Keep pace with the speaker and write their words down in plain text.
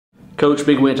Coach,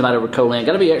 big win tonight over Co-Lin.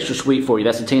 Got to be extra sweet for you.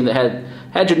 That's a team that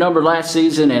had your number last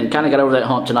season and kind of got over that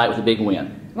hump tonight with a big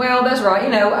win. Well, that's right. You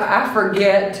know, I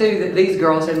forget, too, that these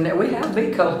girls we have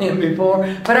beat Co-Lin before,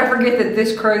 but I forget that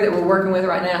this crew that we're working with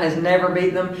right now has never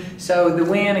beat them. So the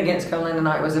win against Co-Lin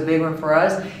tonight was a big one for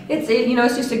us. It's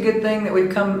just a good thing that we've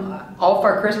come off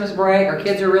our Christmas break. Our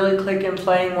kids are really clicking,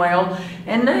 playing well.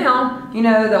 And now,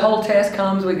 the whole test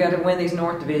comes. We've got to win these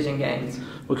North Division games.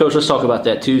 Well, Coach, let's talk about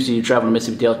that. Tuesday, you travel to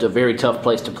Mississippi Delta, a very tough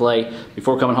place to play,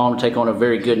 before coming home to take on a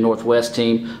very good Northwest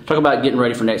team. Talk about getting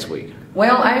ready for next week.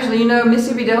 Well, actually,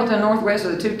 Mississippi Delta and Northwest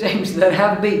are the two teams that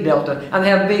have beat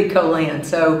have beat Co-Lin.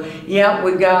 So, yeah,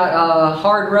 we've got a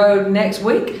hard road next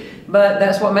week. But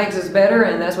that's what makes us better,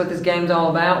 and that's what this game's all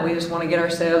about. We just want to get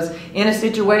ourselves in a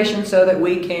situation so that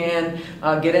we can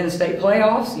get in the state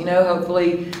playoffs.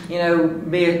 Hopefully,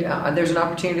 there's an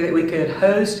opportunity that we could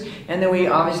host, and then we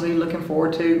obviously looking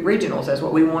forward to regionals. That's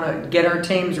what we want to get our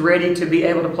teams ready to be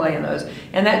able to play in those,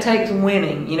 and that takes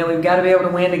winning. We've got to be able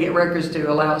to win to get records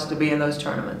to allow us to be in those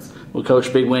tournaments. Well,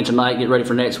 Coach, big win tonight. Get ready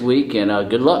for next week, and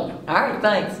good luck. All right,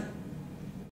 thanks.